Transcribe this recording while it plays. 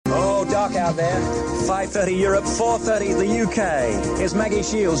dark out there. 5:30 Europe, 4:30 the UK. Here's Maggie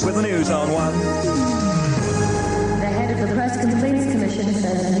Shields with the news on One. The head of the Press Complaints Commission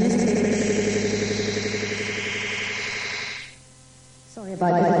says the newspaper... Sorry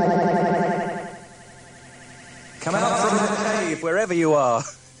about that. Come out from the cave, wherever you are.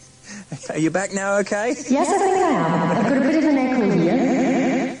 Are you back now, okay? Yes, I think I am. I've got a bit of an echo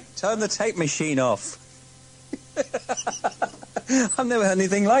here. Turn the tape machine off. I've never heard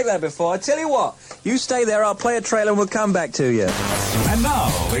anything like that before. I tell you what, you stay there, I'll play a trailer and we'll come back to you. And now,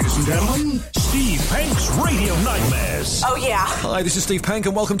 ladies and gentlemen, Steve Pank's Radio Nightmares. Oh, yeah. Hi, this is Steve Pank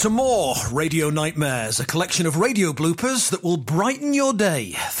and welcome to more Radio Nightmares, a collection of radio bloopers that will brighten your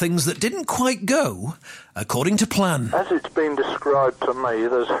day. Things that didn't quite go according to plan. As it's been described to me,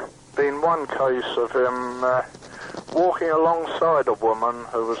 there's been one case of him walking alongside a woman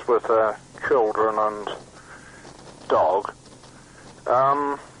who was with her children and dog,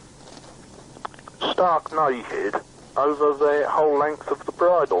 stark naked over the whole length of the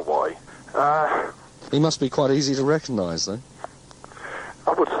bridleway. He must be quite easy to recognise, though.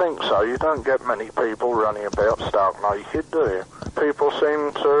 I would think so. You don't get many people running about stark naked, do you? People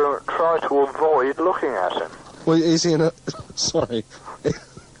seem to try to avoid looking at him. Well, is he sorry.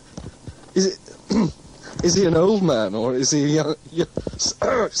 Is he an old man, or is he a young...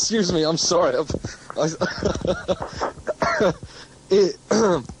 excuse me, I'm sorry.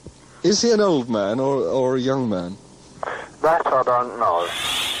 Is he an old man or a young man? That I don't know.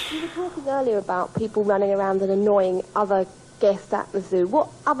 You were talking earlier about people running around and annoying other guests at the zoo. What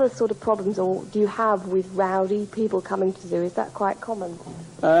other sort of problems do you have with rowdy people coming to the zoo? Is that quite common?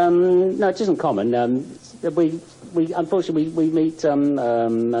 No, it isn't common. We unfortunately we meet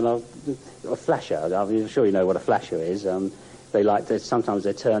a flasher. I'm sure you know what a flasher is. Sometimes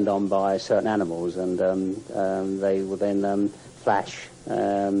they're turned on by certain animals, and they will then flash.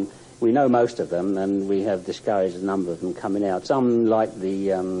 We know most of them, and we have discouraged a number of them coming out. Some like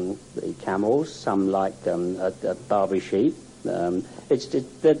the camels, some like a Barbary sheep. There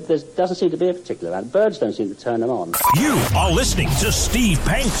doesn't seem to be a particular one. Birds don't seem to turn them on. You are listening to Steve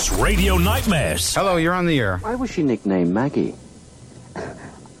Pank's Radio Nightmares. Hello, you're on the air. Why was she nicknamed Maggie?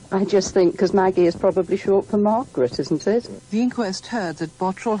 I just think because Maggie is probably short for Margaret, isn't it? The inquest heard that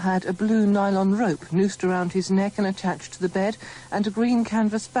Bottrell had a blue nylon rope noosed around his neck and attached to the bed, and a green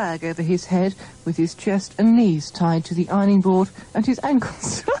canvas bag over his head, with his chest and knees tied to the ironing board and his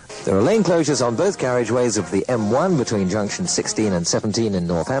ankles. There are lane closures on both carriageways of the M1 between junction 16 and 17 in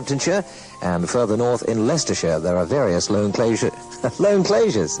Northamptonshire, and further north in Leicestershire there are various lane closures. The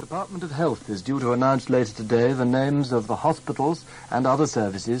Department of Health is due to announce later today the names of the hospitals and other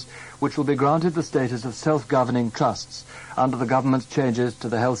services which will be granted the status of self-governing trusts under the government's changes to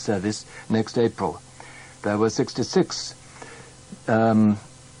the health service next April. There were 66. I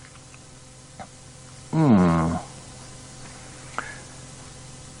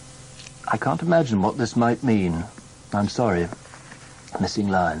can't imagine what this might mean. I'm sorry. Missing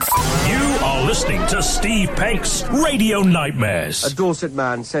line. You are listening to Steve Pank's Radio Nightmares. A Dorset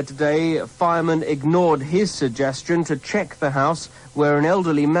man said today firemen ignored his suggestion to check the house where an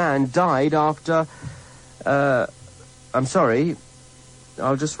elderly man died after... I'm sorry.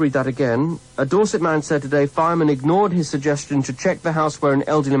 I'll just read that again. A Dorset man said today firemen ignored his suggestion to check the house where an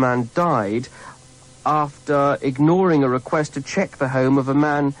elderly man died after ignoring a request to check the home of a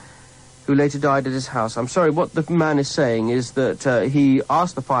man who later died at his house. I'm sorry, what the man is saying is that he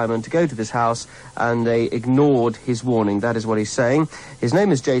asked the firemen to go to this house and they ignored his warning. That is what he's saying. His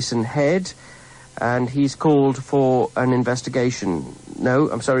name is Jason Head, and he's called for an investigation. No,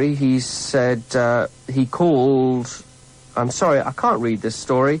 I'm sorry, he said he called... I'm sorry, I can't read this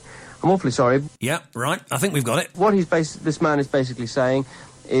story. I'm awfully sorry. Yeah, right, I think we've got it. What this man is basically saying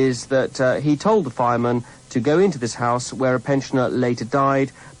is that he told the fireman to go into this house where a pensioner later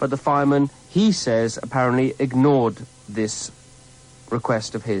died, but the fireman, he says, apparently ignored this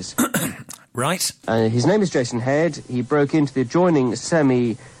request of his. Right. His name is Jason Head. He broke into the adjoining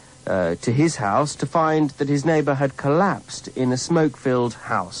semi to his house to find that his neighbour had collapsed in a smoke-filled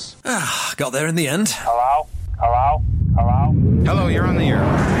house. Got there in the end. Hello? Hello? Hello? Hello, you're on the air.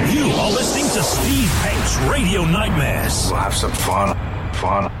 You are listening to Steve Pank's Radio Nightmares. We'll have some fun.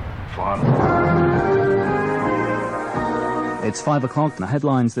 It's 5 o'clock. The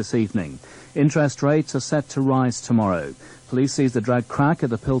headlines this evening. Interest rates are set to rise tomorrow. Police seized the drag crack at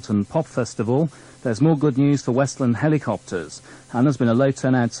the Pilton Pop Festival. There's more good news for Westland helicopters. And there's been a low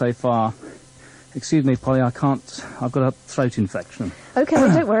turnout so far Excuse me, Polly, I can't. I've got a throat infection. OK,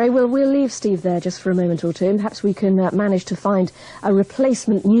 don't worry. We'll leave Steve there just for a moment or two, and perhaps we can manage to find a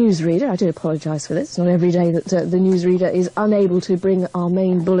replacement newsreader. I do apologise for this. It's not every day that the newsreader is unable to bring our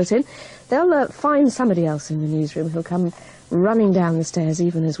main bulletin. They'll find somebody else in the newsroom who'll come running down the stairs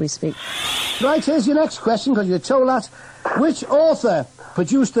even as we speak. Right, here's your next question, because you're told that. Which author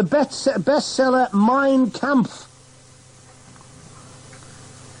produced the bestseller Mein Kampf?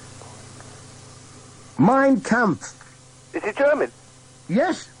 Mein Kampf. Is it German?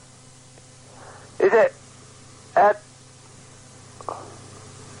 Yes. Is it... No,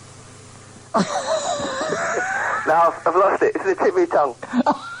 I've lost it. It's the tip of my tongue.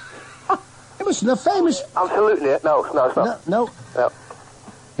 It was the famous... I'm saluting it. No, it's not. No.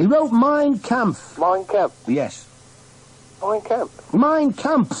 He wrote Mein Kampf. Mein Kampf? Yes. Mein Kampf? Mein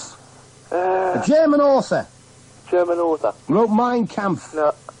Kampf. A German author. German author? Wrote Mein Kampf.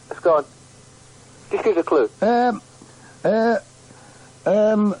 No, it's gone. Just give us a clue.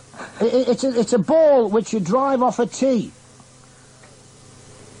 It's a ball which you drive off a tee.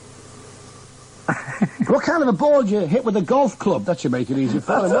 What kind of a ball do you hit with a golf club? That should make it easier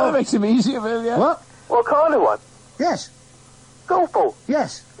for him. That makes him easier for him, yeah. What? What kind of one? Yes. Golf ball?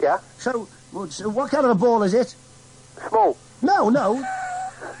 Yes. Yeah. So what kind of a ball is it? Small. No.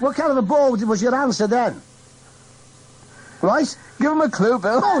 What kind of a ball was your answer then? Right? Give him a clue,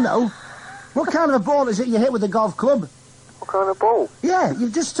 Bill. Oh, no. What kind of a ball is it you hit with a golf club? What kind of ball? Yeah, you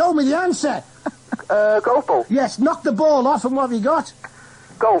just told me the answer. Golf ball? Yes, knock the ball off, and what have you got?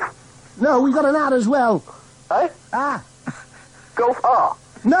 Golf. No, we've got an R as well. Eh? Ah. Golf R?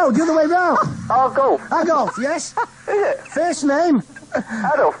 No, the other way round. Golf. Golf, yes. Is it? First name?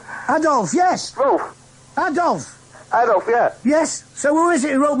 Adolf. Adolf, yes. Rolf. Adolf. Adolf, yeah. Yes. So who is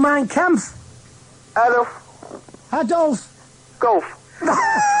it who wrote Mein Kampf? Adolf. Golf.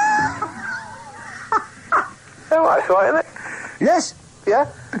 Oh, that's right, isn't it? Yes. Yeah?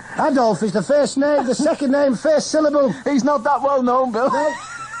 Adolf is the first name, the second name, first syllable. He's not that well known, Bill. No.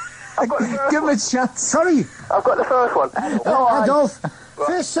 Give him a chance. Sorry. I've got the first one. Adolf.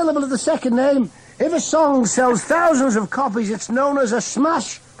 First syllable of the second name. If a song sells thousands of copies, it's known as a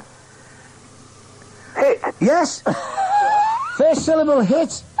smash. Hit. Yes. First syllable,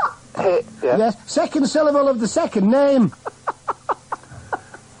 hit. Hit, yeah. Yes. Second syllable of the second name.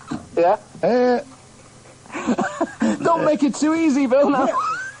 Yeah. Don't make it too easy, Bill, now.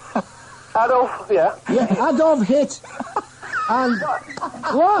 Adolf, yeah. Yeah, Adolf hit. And...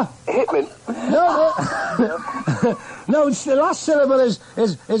 What? Hitman. No, it's the last syllable is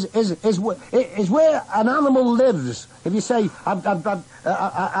where an animal lives. If you say, we'll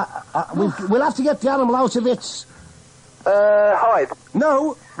have to get the animal out of its... hide.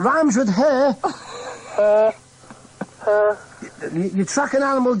 No, rhymes with hair. You track an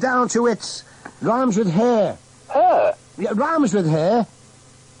animal down to its... Rhymes with hair. Hair? Yeah, rhymes with hair.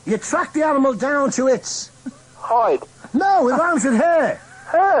 You track the animal down to its... Hide. No, it rhymes with hair.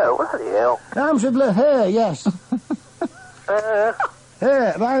 Hair? What the hell? Rhymes with hair, yes.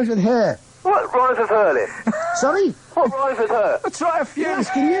 Hair, rhymes with hair. What rhymes with her, then? Sorry? What rhymes with her? I'll try a few. I'm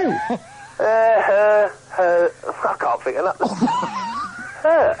asking you. I can't think of that.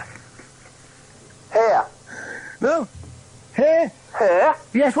 Hair. Hair. No. Hair? Hair?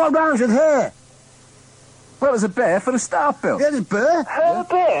 Yes, what rhymes with hair? Well, it was a bear for the start, Bill. Yeah, there's bear. Hair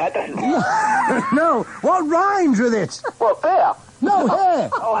bear? No, what rhymes with it? What, bear? No,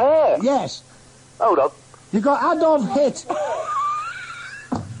 hair. Oh, hair? Yes. Hold on. You got Adolf hit.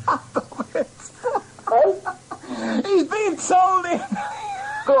 He's being told it.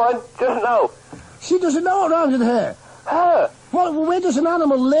 Go on, doesn't know. She doesn't know what rhymes with hair. Hair? Well, where does an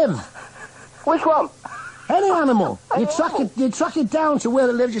animal live? Which one? Any animal. You track it down to where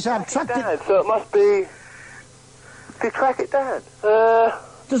it lives. You say, I've tracked it. So it must be... Do you track it down?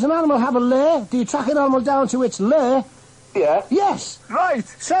 Does an animal have a lair? Do you track an animal down to its lair? Yeah. Yes. Right.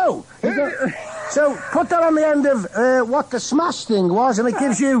 So put that on the end of what the smash thing was, and it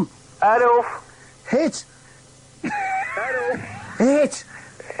gives you... Adolf. Hit. Adolf.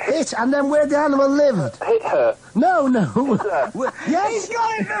 Hit, and then where the animal lived. Hit her. No. Hitler. Yes. He's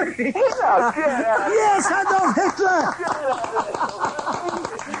got it. Hitler. Yes, Adolf Hitler.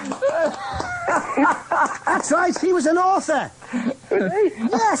 That's right, he was an author. Was he?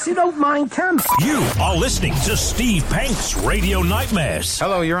 Yes, he wrote Mein Kampf. You are listening to Steve Pank's Radio Nightmares.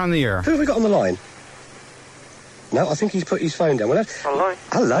 Hello, you're on the air. Who have we got on the line? No, I think he's put his phone down. Well, Hello.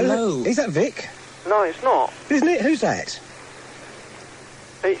 Hello. Is that Vic? No, it's not. Isn't it? Who's that?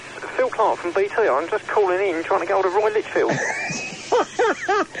 It's Phil Clark from BT. I'm just calling in, trying to get hold of Roy Litchfield.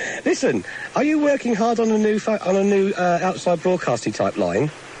 Listen, are you working hard on a new outside broadcasting type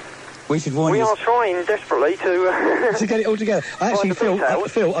line? We should warn you. We are trying desperately to... to get it all together. Actually, Phil,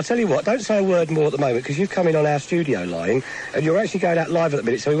 I'll tell you what, don't say a word more at the moment, because you've come in on our studio line, and you're actually going out live at the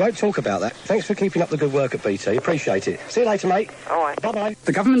minute, so we won't talk about that. Thanks for keeping up the good work at BT. Appreciate it. See you later, mate. All right. Bye-bye.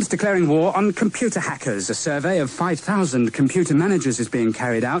 The government's declaring war on computer hackers. A survey of 5,000 computer managers is being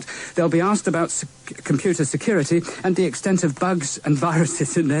carried out. They'll be asked about computer security and the extent of bugs and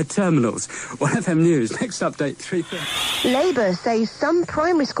viruses in their terminals. 1FM News. Next update, 3:30. Labour says some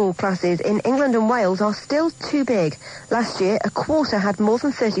primary school classes in England and Wales are still too big. Last year, a quarter had more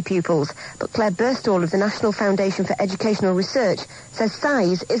than 30 pupils, but Claire Burstall of the National Foundation for Educational Research says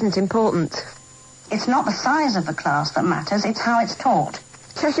size isn't important. It's not the size of the class that matters, it's how it's taught.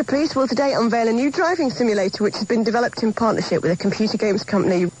 Cheshire Police will today unveil a new driving simulator which has been developed in partnership with a computer games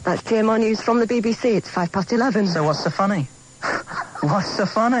company. That's GMR News from the BBC. It's 11:05. So what's so funny? What's so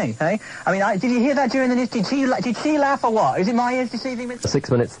funny, eh? I mean, did you hear that during the news? Did she laugh or what? Is it my ears deceiving me?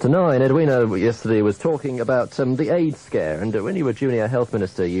 6 minutes to 9. Edwina yesterday was talking about the AIDS scare, and when you were Junior Health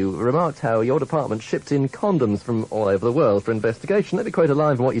Minister, you remarked how your department shipped in condoms from all over the world for investigation. Let me quote a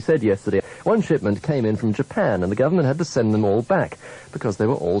line from what you said yesterday. One shipment came in from Japan, and the government had to send them all back because they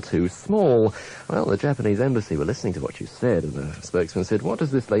were all too small. Well, the Japanese embassy were listening to what you said, and the spokesman said, "What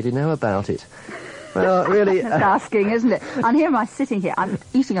does this lady know about it?" Well, really... That's asking, isn't it? And here am I sitting here. I'm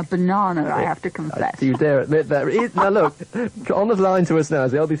eating a banana, I have to confess. Do you dare admit that? Now, look, on the line to us now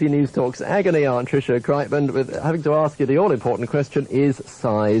is the LBC News Talk's agony aunt, Tricia Kreitman, with having to ask you the all-important question, is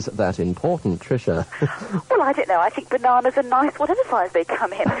size that important, Tricia? Well, I don't know. I think bananas are nice, whatever size they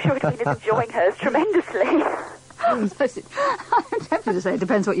come in. I'm sure Edwina's enjoying hers tremendously. I'm tempted to say it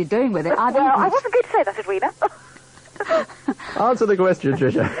depends what you're doing with it. I wasn't going to say that, Edwina. Answer the question,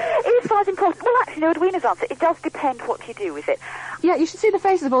 Tricia. Is size important? Well, actually, no, Edwina's answer. It does depend what you do with it. Yeah, you should see the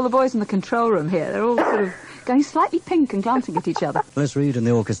faces of all the boys in the control room here. They're all sort of going slightly pink and glancing at each other. Les Reed and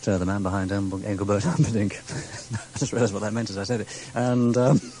the orchestra, the man behind Engelbert Humperdinck. I just realised what that meant as I said it. And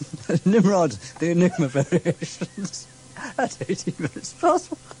Nimrod, the Enigma variations. At 18 minutes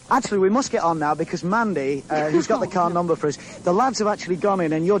past. Actually, we must get on now because Mandy, who's got the car number for us, the lads have actually gone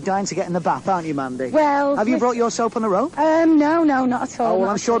in and you're dying to get in the bath, aren't you, Mandy? Well... Have you brought your soap on the road? No, not at all. Oh, well,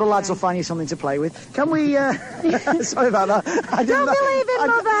 I'm sure the lads will find you something to play with. Can we, sorry about that. Don't believe it,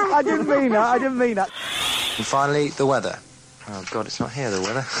 Mother! I didn't mean that. And finally, the weather. Oh, God, it's not here, the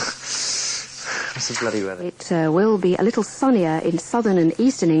weather. It's the bloody weather. It will be a little sunnier in southern and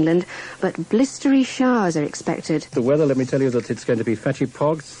eastern England, but blistery showers are expected. The weather, let me tell you that it's going to be patchy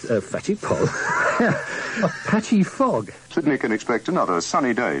fog. Patchy fog. Sydney can expect another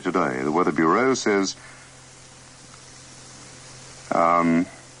sunny day today. The Weather Bureau says... it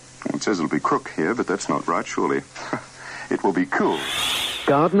says it'll be crook here, but that's not right, surely. It will be cool.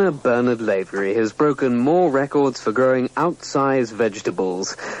 Gardener Bernard Lavery has broken more records for growing outsized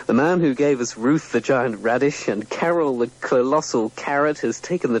vegetables. The man who gave us Ruth the giant radish and Carol the colossal carrot has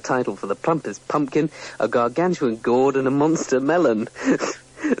taken the title for the plumpest pumpkin, a gargantuan gourd and a monster melon.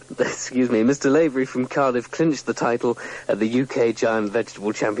 Excuse me, Mr. Lavery from Cardiff clinched the title at the UK Giant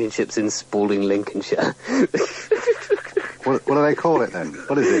Vegetable Championships in Spalding, Lincolnshire. What do they call it then?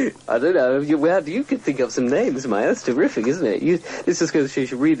 What is it? I don't know. You could think up some names, Maya. That's terrific, isn't it? This just goes to show you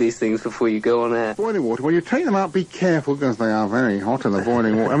should read these things before you go on air. Boiling water. Well, you take them out, be careful, because they are very hot in the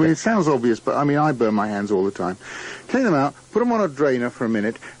boiling water. I mean, it sounds obvious, but, I mean, I burn my hands all the time. Take them out, put them on a drainer for a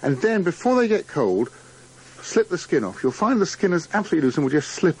minute, and then, before they get cold, slip the skin off. You'll find the skin is absolutely loose and will just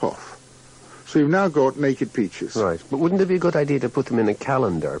slip off. So you've now got naked peaches. Right. But wouldn't it be a good idea to put them in a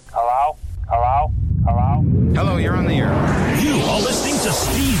calendar? Hello? Hello? Hello? Hello, you're on the air. You are listening to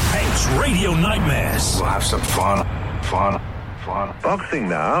Steve Hank's Radio Nightmares. We'll have some fun. Boxing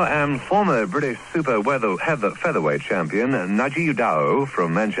now, and former British super featherweight champion Najee Dao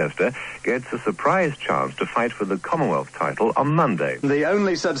from Manchester gets a surprise chance to fight for the Commonwealth title on Monday. The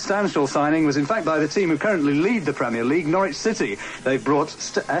only substantial signing was in fact by the team who currently lead the Premier League, Norwich City. They've brought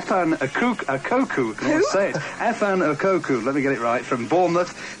Efan Okoku, Efan Okoku, let me get it right, from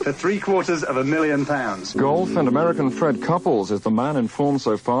Bournemouth for £750,000. Golf and American Fred Couples is the man in form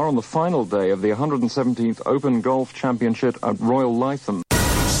so far on the final day of the 117th Open Golf Championship at Royal Lytham.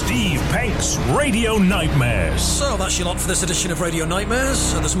 Steve Pank's Radio Nightmares. So that's your lot for this edition of Radio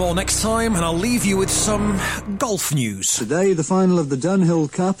Nightmares. And there's more next time, and I'll leave you with some golf news. Today, the final of the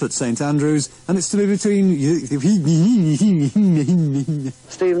Dunhill Cup at St Andrews, and it's to be between...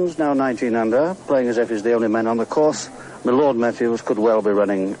 Stevens, now 19 under, playing as if he's the only man on the course. My Lord Matthews could well be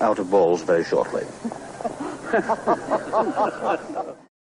running out of balls very shortly.